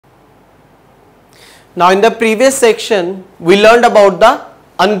Now in the previous section we learned about the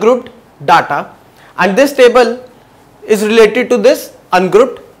ungrouped data, and this table is related to this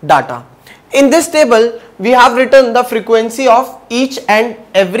ungrouped data. In this table we have written the frequency of each and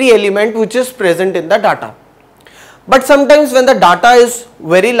every element which is present in the data. But sometimes when the data is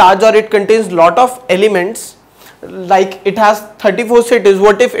very large or it contains lot of elements, like it has 34 cities,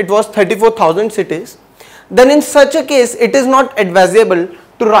 what if it was 34,000 cities? Then in such a case it is not advisable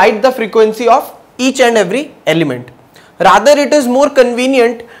to write the frequency of each and every element. Rather it is more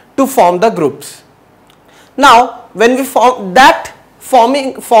convenient to form the groups. Now when we form that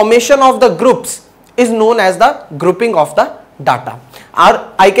formation of the groups is known as the grouping of the data,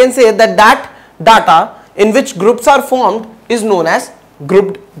 or I can say that that data in which groups are formed is known as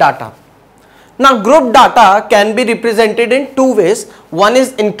grouped data. Now grouped data can be represented in two ways. One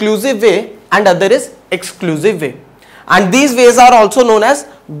is inclusive way and other is exclusive way, and these ways are also known as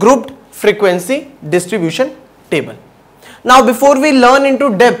grouped frequency distribution table. Now before we learn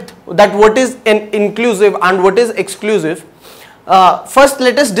into depth that what is an inclusive and what is exclusive, first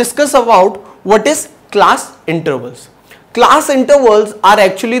let us discuss about what is class intervals. Class intervals are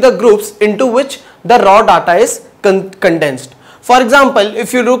actually the groups into which the raw data is condensed. For example,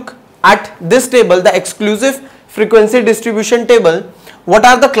 if you look at this table, the exclusive frequency distribution table, what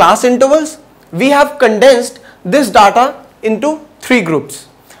are the class intervals? We have condensed this data into three groups: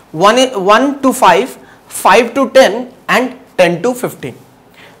 1 to 5, 5 to 10 and 10 to 15.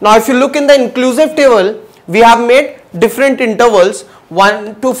 Now if you look in the inclusive table, we have made different intervals: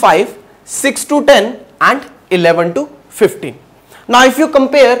 1 to 5, 6 to 10 and 11 to 15. Now if you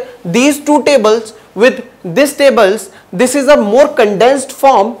compare these two tables with these tables, this is a more condensed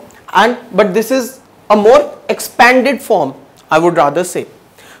form, but this is a more expanded form, I would rather say.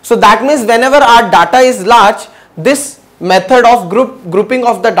 So that means whenever our data is large, this method of grouping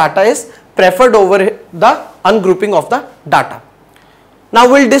of the data is preferred over the ungrouping of the data. Now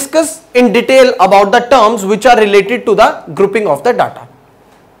we will discuss in detail about the terms which are related to the grouping of the data.